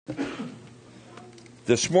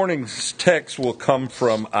This morning's text will come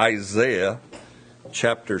from Isaiah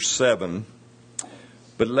chapter 7,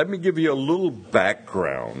 but let me give you a little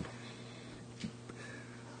background.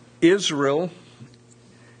 Israel,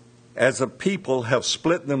 as a people, have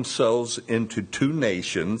split themselves into two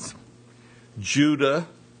nations. Judah,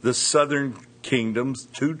 the southern kingdoms,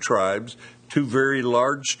 two tribes, two very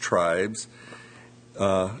large tribes,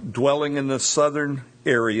 dwelling in the southern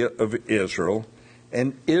area of Israel,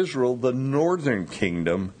 and Israel, the northern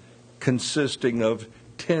kingdom, consisting of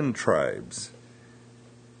 10 tribes.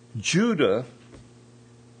 Judah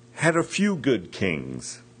had a few good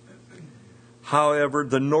kings. However,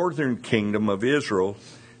 the northern kingdom of Israel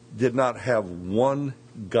did not have one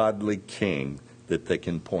godly king that they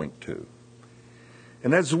can point to.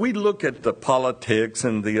 And as we look at the politics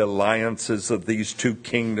and the alliances of these two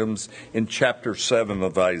kingdoms in chapter 7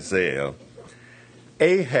 of Isaiah,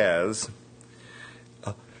 Ahaz,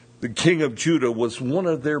 the king of Judah, was one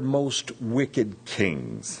of their most wicked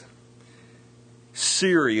kings.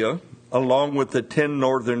 Syria, along with the 10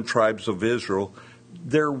 northern tribes of Israel,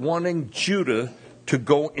 they're wanting Judah to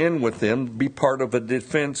go in with them, be part of a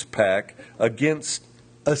defense pact against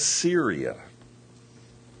Assyria.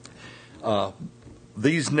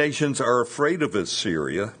 These nations are afraid of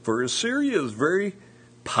Assyria, for Assyria is very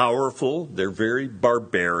powerful. They're very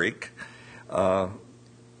barbaric.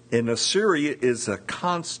 And Assyria is a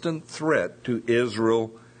constant threat to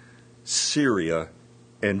Israel, Syria,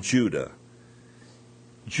 and Judah.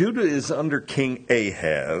 Judah is under King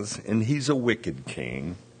Ahaz, and he's a wicked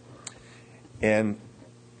king. And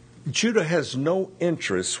Judah has no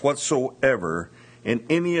interest whatsoever in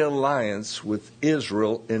any alliance with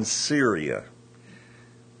Israel and Syria.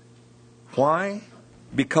 Why?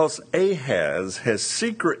 Because Ahaz has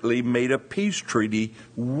secretly made a peace treaty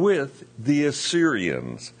with the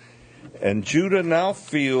Assyrians. And Judah now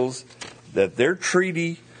feels that their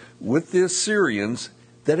treaty with the Assyrians,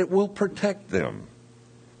 that it will protect them.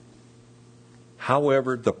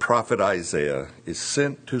 However, the prophet Isaiah is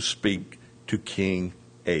sent to speak to King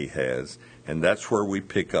Ahaz. And that's where we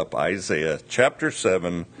pick up Isaiah chapter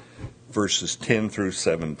 7, verses 10 through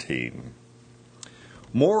 17.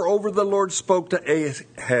 Moreover, the Lord spoke to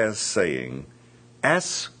Ahaz, saying,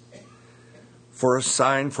 Ask for a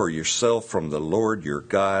sign for yourself from the Lord your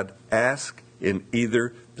God. Ask in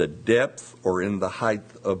either the depth or in the height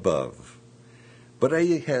above. But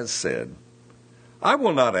Ahaz said, I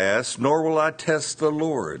will not ask, nor will I test the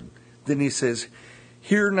Lord. Then he says,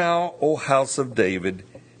 Hear now, O house of David,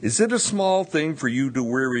 is it a small thing for you to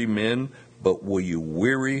weary men, but will you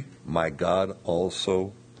weary my God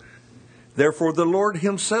also? Therefore the Lord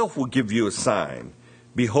himself will give you a sign.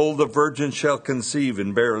 Behold, the virgin shall conceive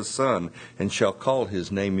and bear a son, and shall call his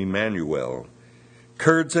name Emmanuel.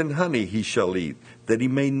 Curds and honey he shall eat, that he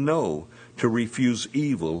may know to refuse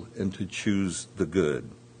evil and to choose the good.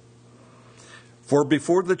 For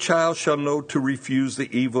before the child shall know to refuse the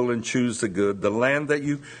evil and choose the good, the land that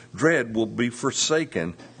you dread will be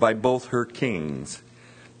forsaken by both her kings.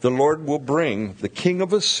 The Lord will bring the king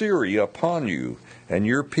of Assyria upon you, and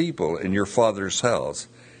your people and your father's house,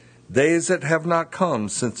 days that have not come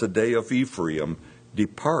since the day of Ephraim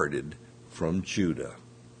departed from Judah.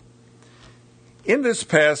 In this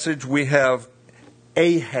passage, we have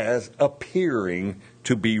Ahaz appearing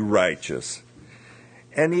to be righteous.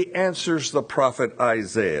 And he answers the prophet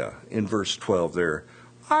Isaiah in verse 12 there,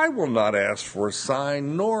 I will not ask for a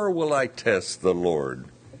sign, nor will I test the Lord.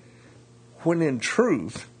 When in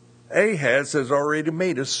truth, Ahaz has already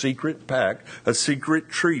made a secret pact, a secret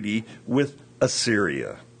treaty with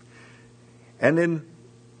Assyria. And in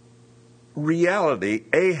reality,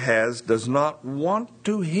 Ahaz does not want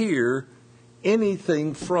to hear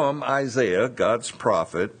anything from Isaiah, God's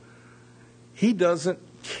prophet. He doesn't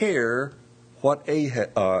care what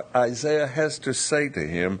Isaiah has to say to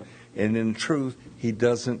him, and in truth, he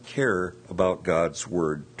doesn't care about God's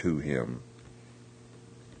word to him.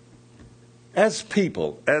 As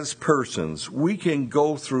people, as persons, we can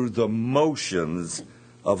go through the motions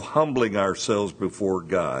of humbling ourselves before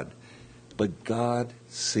God, but God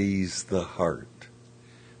sees the heart.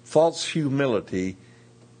 False humility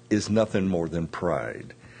is nothing more than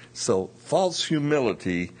pride. So false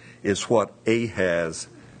humility is what Ahaz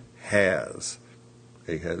has.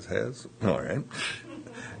 Ahaz has? All right.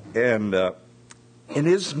 And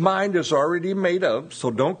his mind is already made up,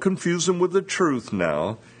 so don't confuse him with the truth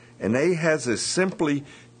now. And Ahaz is simply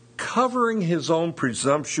covering his own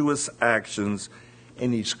presumptuous actions,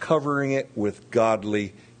 and he's covering it with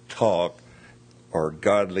godly talk or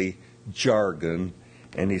godly jargon.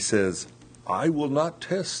 And he says, I will not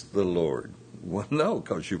test the Lord. Well, no,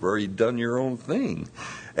 because you've already done your own thing.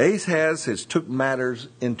 Ahaz has took matters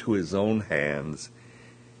into his own hands.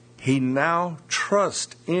 He now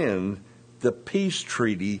trusts in the peace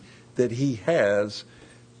treaty that he has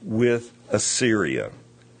with Assyria.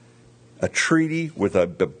 A treaty with a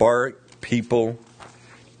barbaric people,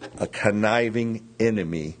 a conniving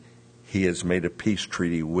enemy he has made a peace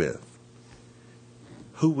treaty with.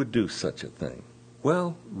 Who would do such a thing?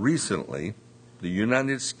 Well, recently, the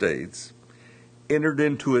United States entered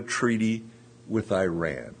into a treaty with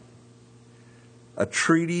Iran. A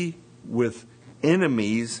treaty with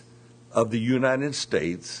enemies of the United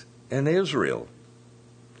States and Israel.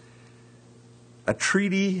 A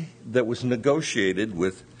treaty that was negotiated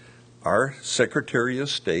with our Secretary of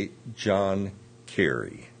State, John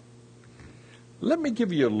Kerry. Let me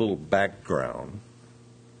give you a little background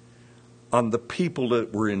on the people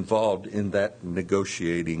that were involved in that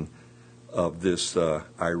negotiating of this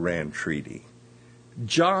Iran treaty.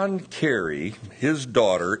 John Kerry, his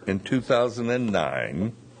daughter in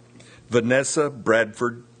 2009, Vanessa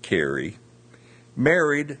Bradford Kerry,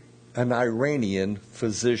 married an Iranian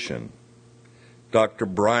physician, Dr.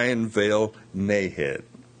 Brian Vale Nahed.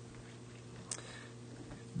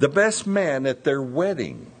 The best man at their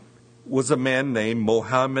wedding was a man named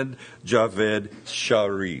Mohammed Javad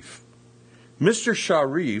Sharif. Mr.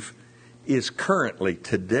 Sharif is currently,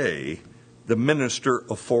 today, the Minister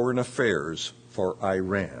of Foreign Affairs for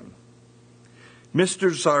Iran.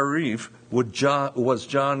 Mr. Zarif was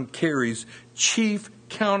John Kerry's chief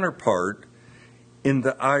counterpart in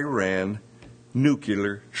the Iran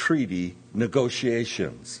nuclear treaty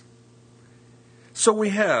negotiations. So we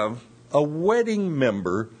have a wedding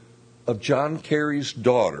member of John Kerry's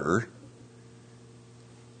daughter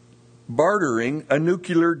bartering a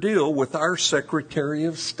nuclear deal with our Secretary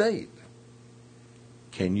of State.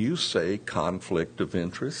 Can you say conflict of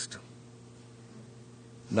interest?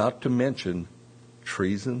 Not to mention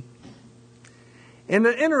treason. And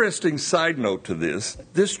an interesting side note to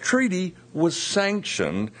this treaty was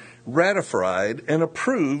sanctioned, ratified, and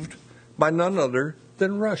approved by none other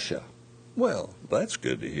than Russia. Well, that's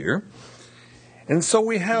good to hear. And so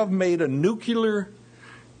we have made a nuclear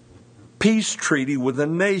peace treaty with a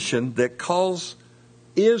nation that calls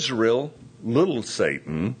Israel little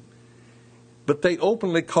Satan, but they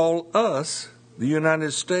openly call us, the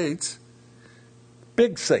United States,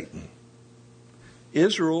 big Satan.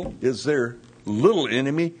 Israel is their little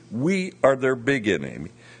enemy. We are their big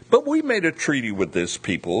enemy. But we made a treaty with this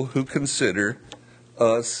people who consider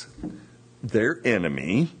us their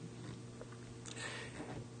enemy.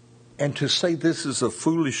 And to say this is a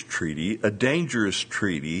foolish treaty, a dangerous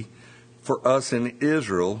treaty for us in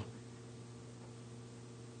Israel,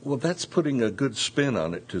 well, that's putting a good spin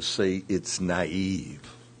on it to say it's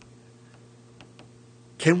naive.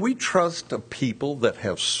 Can we trust a people that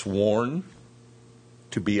have sworn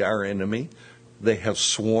to be our enemy? They have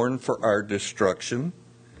sworn for our destruction,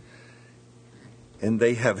 and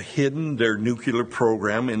they have hidden their nuclear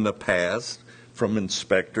program in the past from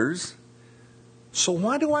inspectors. So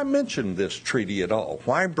why do I mention this treaty at all?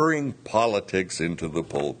 Why bring politics into the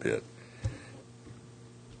pulpit?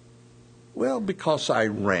 Well, because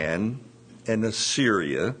Iran and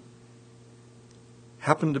Assyria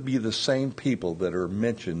happen to be the same people that are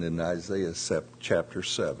mentioned in Isaiah chapter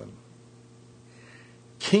 7.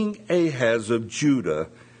 King Ahaz of Judah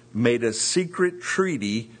made a secret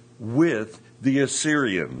treaty with the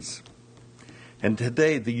Assyrians. And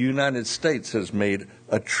today the United States has made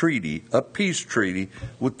a treaty, a peace treaty,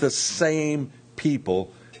 with the same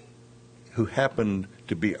people who happen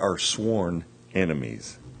to be our sworn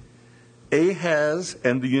enemies. Ahaz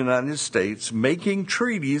and the United States making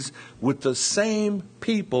treaties with the same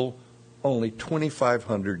people only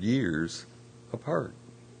 2,500 years apart.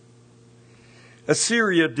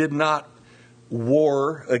 Assyria did not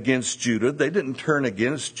war against Judah. They didn't turn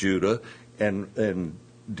against Judah and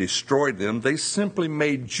destroy them. They simply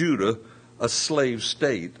made Judah a slave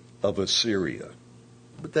state of Assyria.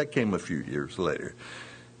 But that came a few years later.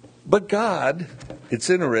 But God, it's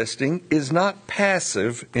interesting, is not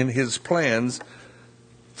passive in his plans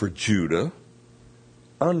for Judah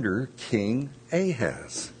under King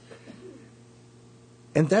Ahaz.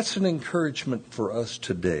 And that's an encouragement for us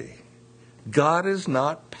today. God is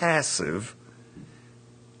not passive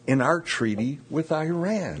in our treaty with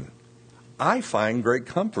Iran. I find great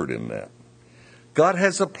comfort in that. God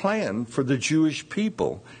has a plan for the Jewish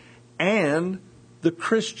people and the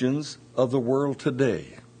Christians of the world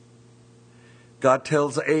today. God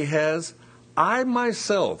tells Ahaz, I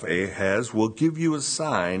myself, Ahaz, will give you a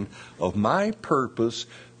sign of my purpose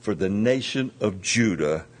for the nation of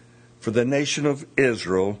Judah, for the nation of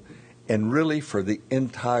Israel, and really for the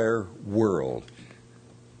entire world.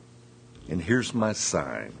 And here's my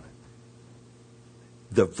sign.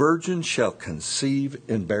 The virgin shall conceive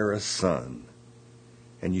and bear a son,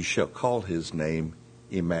 and you shall call his name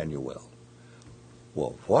Emmanuel.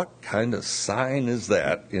 Well, what kind of sign is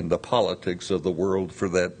that in the politics of the world for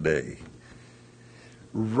that day?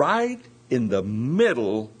 Right in the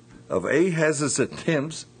middle of Ahaz's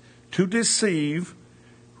attempts to deceive,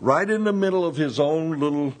 right in the middle of his own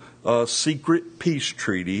little secret peace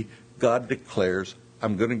treaty, God declares,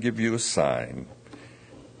 I'm going to give you a sign.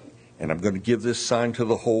 And I'm going to give this sign to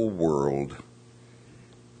the whole world.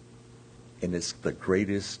 And it's the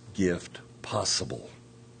greatest gift possible.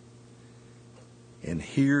 And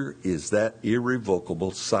here is that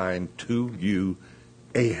irrevocable sign to you,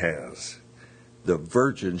 Ahaz. The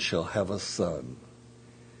virgin shall have a son,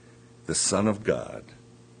 the Son of God,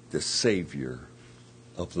 the Savior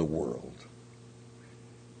of the world.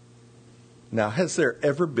 Now, has there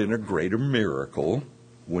ever been a greater miracle,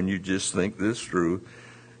 when you just think this through,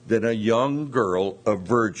 than a young girl, a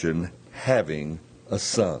virgin, having a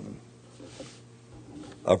son?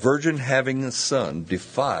 A virgin having a son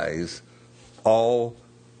defies all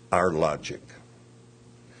our logic.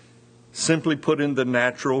 Simply put, in the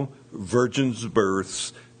natural, virgins'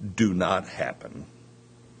 births do not happen.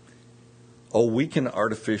 Oh, we can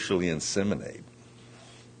artificially inseminate.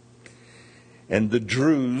 And the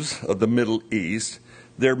Druze of the Middle East,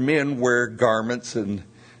 their men wear garments and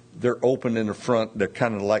they're open in the front. They're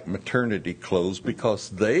kind of like maternity clothes because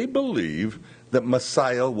they believe that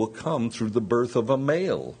Messiah will come through the birth of a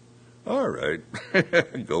male. All right,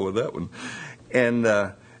 go with that one.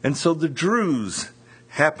 And so the Druze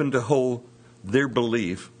happen to hold their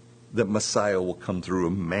belief that Messiah will come through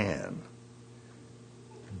a man.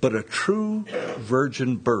 But a true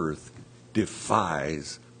virgin birth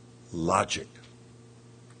defies logic.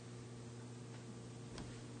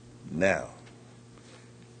 Now,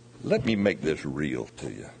 let me make this real to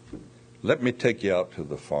you. Let me take you out to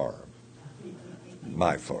the farm.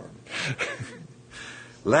 My farm.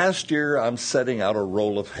 Last year, I'm setting out a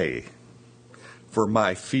roll of hay for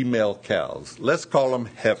my female cows. Let's call them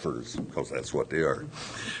heifers, because that's what they are.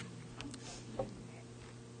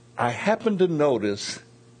 I happen to notice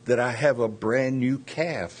that I have a brand new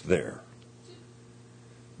calf there.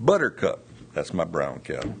 Buttercup, that's my brown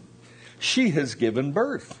cow. She has given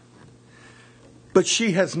birth, but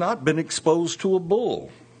she has not been exposed to a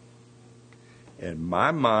bull. And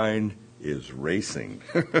my mind is racing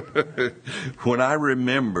when I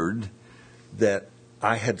remembered that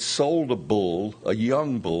I had sold a bull, a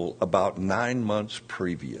young bull, about 9 months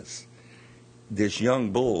previous. This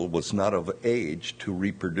young bull was not of age to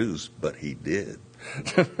reproduce, but he did.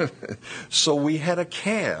 So we had a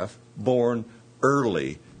calf born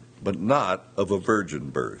early, but not of a virgin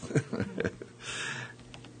birth.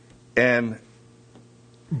 And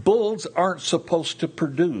bulls aren't supposed to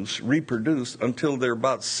reproduce until they're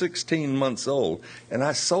about 16 months old. And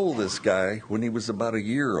I sold this guy when he was about a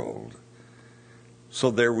year old. So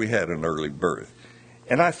there we had an early birth.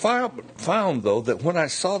 And I found, though, that when I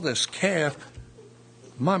saw this calf,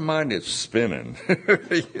 my mind is spinning.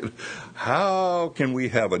 How can we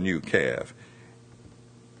have a new calf?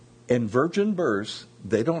 And virgin births,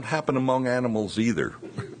 they don't happen among animals either.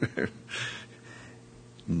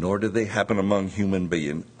 Nor do they happen among human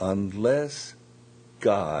beings unless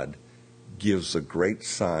God gives a great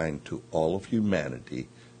sign to all of humanity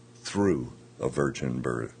through a virgin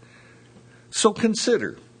birth. So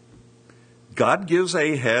consider, God gives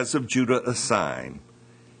Ahaz of Judah a sign.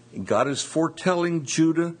 And God is foretelling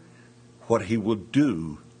Judah what he will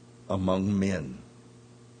do among men.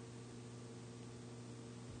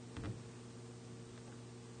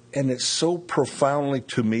 And it's so profoundly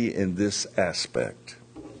to me in this aspect.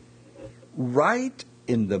 Right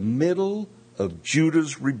in the middle of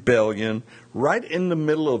Judah's rebellion, right in the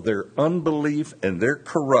middle of their unbelief and their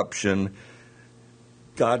corruption,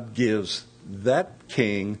 God gives that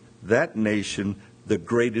king, that nation, the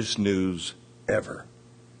greatest news ever.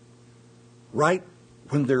 Right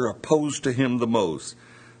when they're opposed to him the most,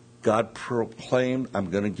 God proclaimed, I'm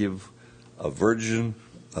going to give a virgin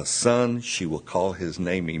a son. She will call his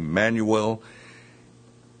name Emmanuel,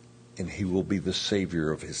 and he will be the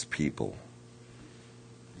Savior of his people.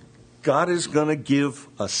 God is going to give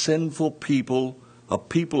a sinful people, a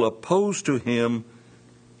people opposed to him,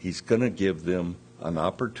 he's going to give them an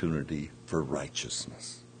opportunity for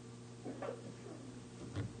righteousness.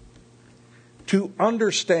 To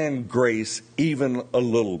understand grace even a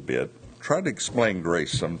little bit, try to explain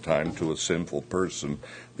grace sometime to a sinful person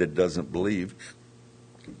that doesn't believe.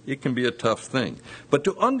 it can be a tough thing. But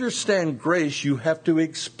to understand grace, you have to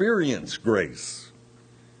experience grace.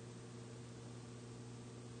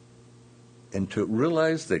 And to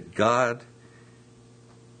realize that God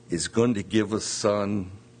is going to give a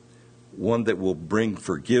son, one that will bring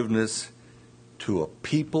forgiveness to a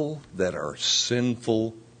people that are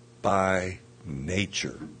sinful by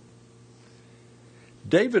nature.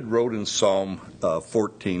 David wrote in Psalm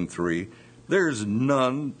 14:3, "There is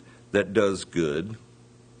none that does good,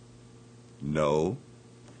 no,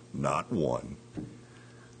 not one."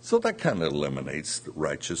 So that kind of eliminates the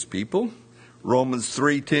righteous people. Romans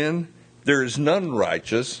 3:10, "There is none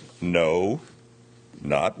righteous, no,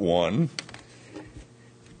 not one."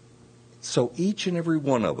 So each and every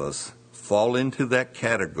one of us fall into that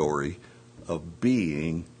category of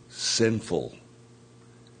being sinful.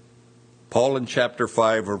 Paul in chapter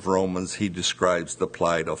 5 of Romans, he describes the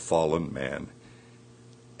plight of fallen man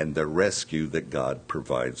and the rescue that God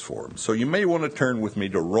provides for him. So you may want to turn with me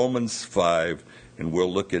to Romans 5, and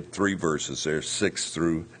we'll look at 3 verses there, 6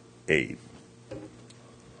 through 8.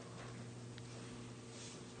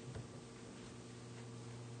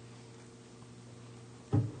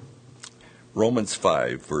 Romans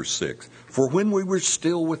 5, verse 6. "For when we were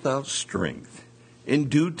still without strength, in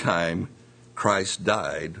due time Christ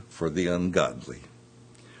died for the ungodly.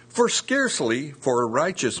 For scarcely for a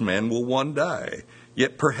righteous man will one die,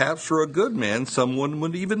 yet perhaps for a good man someone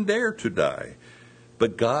would even dare to die.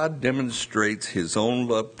 But God demonstrates his own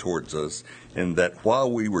love towards us, in that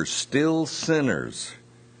while we were still sinners,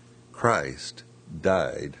 Christ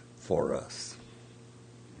died for us."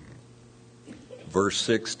 Verse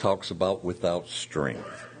 6 talks about without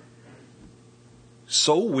strength.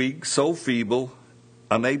 So weak, so feeble,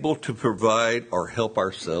 unable to provide or help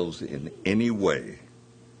ourselves in any way.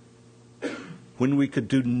 When we could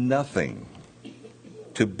do nothing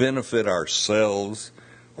to benefit ourselves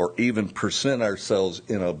or even present ourselves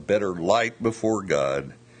in a better light before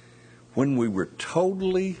God, when we were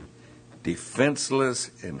totally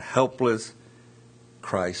defenseless and helpless,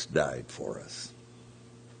 Christ died for us.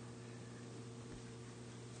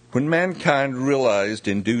 When mankind realized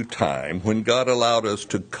in due time, when God allowed us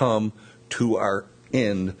to come to our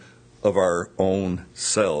end of our own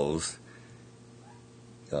selves,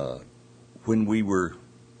 when we were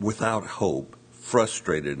without hope,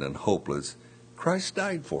 frustrated and hopeless, Christ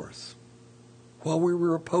died for us while we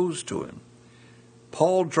were opposed to him.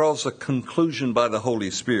 Paul draws a conclusion by the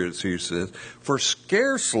Holy Spirit. So he says, "For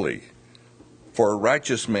scarcely for a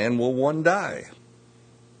righteous man will one die."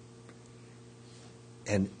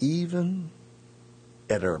 And even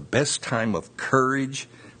at our best time of courage,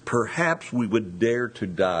 perhaps we would dare to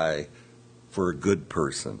die for a good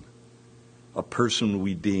person, a person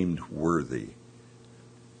we deemed worthy.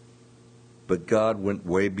 But God went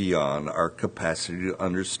way beyond our capacity to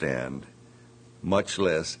understand, much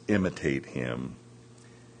less imitate him.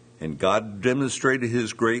 And God demonstrated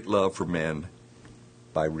his great love for men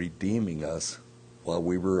by redeeming us while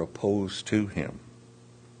we were opposed to him.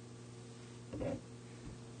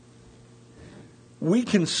 We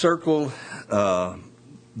can circle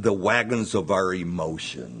the wagons of our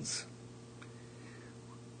emotions.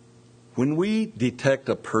 When we detect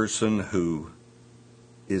a person who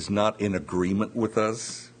is not in agreement with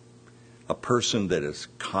us, a person that is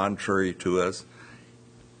contrary to us,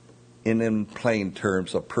 and in plain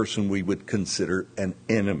terms, a person we would consider an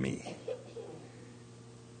enemy,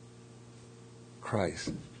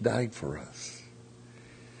 Christ died for us.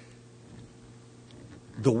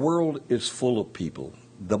 The world is full of people.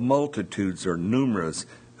 The multitudes are numerous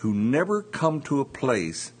who never come to a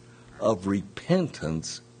place of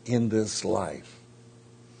repentance in this life.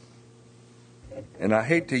 And I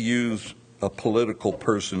hate to use a political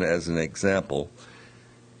person as an example,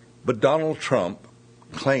 but Donald Trump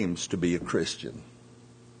claims to be a Christian.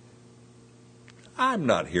 I'm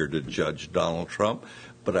not here to judge Donald Trump,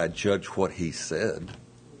 but I judge what he said.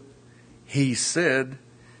 He said,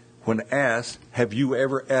 when asked, "Have you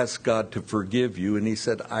ever asked God to forgive you?" And he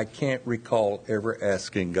said, "I can't recall ever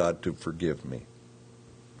asking God to forgive me."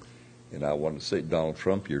 And I want to say, Donald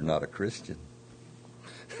Trump, you're not a Christian.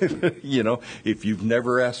 You know, if you've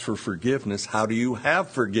never asked for forgiveness, how do you have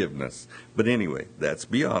forgiveness? But anyway, that's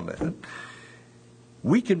beyond that.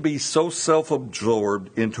 We can be so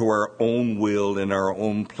self-absorbed into our own will and our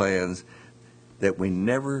own plans that we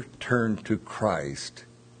never turn to Christ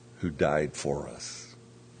who died for us.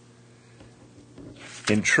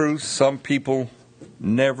 In truth, some people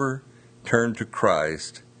never turn to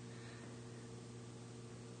Christ,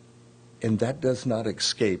 and that does not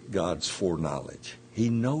escape God's foreknowledge. He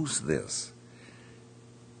knows this.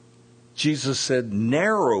 Jesus said,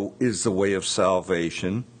 "Narrow is the way of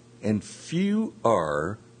salvation, and few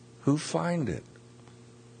are who find it.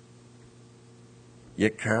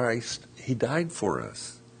 Yet Christ, He died for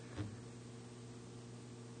us.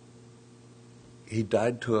 He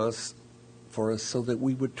died for us so that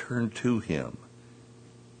we would turn to Him.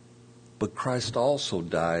 But Christ also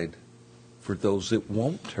died for those that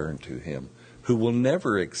won't turn to Him, who will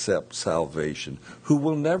never accept salvation, who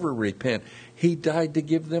will never repent. He died to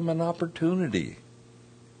give them an opportunity.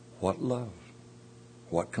 What love,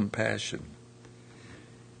 what compassion.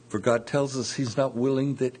 For God tells us He's not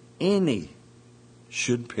willing that any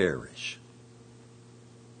should perish.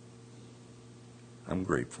 I'm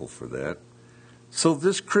grateful for that. So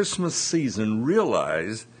this Christmas season,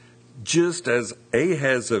 realize, just as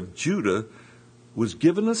Ahaz of Judah was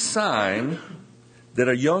given a sign that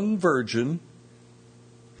a young virgin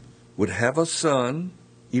would have a son,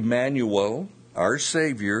 Emmanuel, our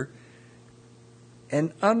Savior,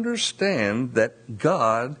 and understand that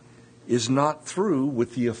God is not through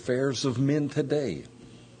with the affairs of men today.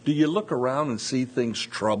 Do you look around and see things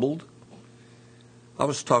troubled? I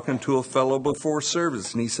was talking to a fellow before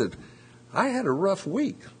service, and he said, I had a rough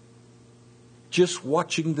week just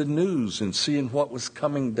watching the news and seeing what was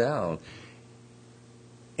coming down.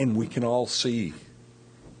 And we can all see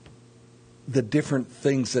the different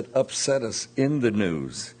things that upset us in the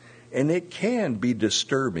news. And it can be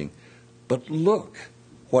disturbing. But look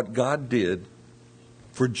what God did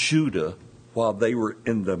for Judah while they were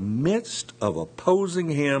in the midst of opposing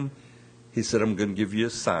Him. He said, I'm going to give you a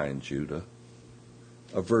sign, Judah.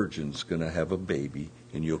 A virgin's going to have a baby,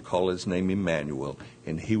 and you'll call his name Emmanuel,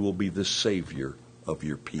 and he will be the Savior of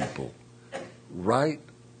your people. Right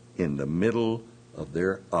in the middle of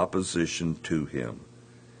their opposition to Him.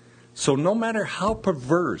 So no matter how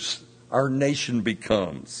perverse our nation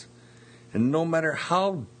becomes, and no matter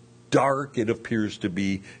how dark it appears to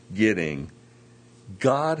be getting,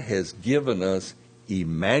 God has given us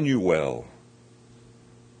Emmanuel,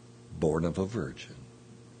 born of a virgin.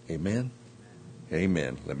 Amen?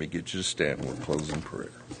 Amen. Let me get you to stand. We'll close in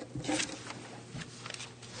prayer.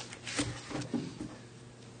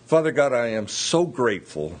 Father God, I am so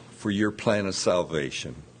grateful for your plan of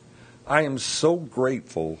salvation. I am so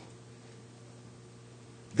grateful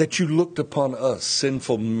that you looked upon us,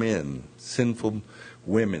 sinful men, sinful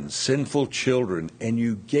women, sinful children, and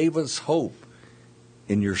you gave us hope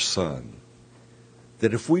in your Son.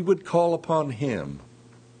 That if we would call upon Him,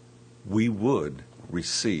 we would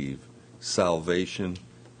receive salvation,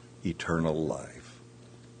 eternal life.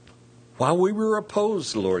 While we were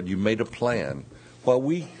opposed, Lord, you made a plan. While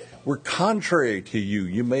we were contrary to you,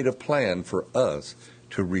 you made a plan for us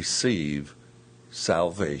to receive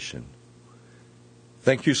salvation.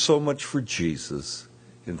 Thank you so much for Jesus,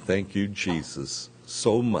 and thank you, Jesus,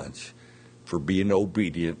 so much for being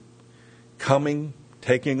obedient, coming,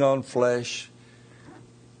 taking on flesh,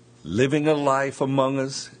 living a life among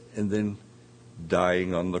us, and then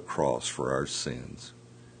dying on the cross for our sins.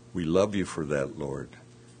 We love you for that, Lord.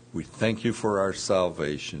 We thank you for our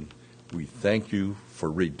salvation. We thank you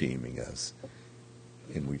for redeeming us.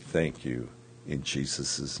 And we thank you in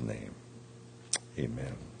Jesus' name.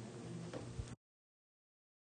 Amen.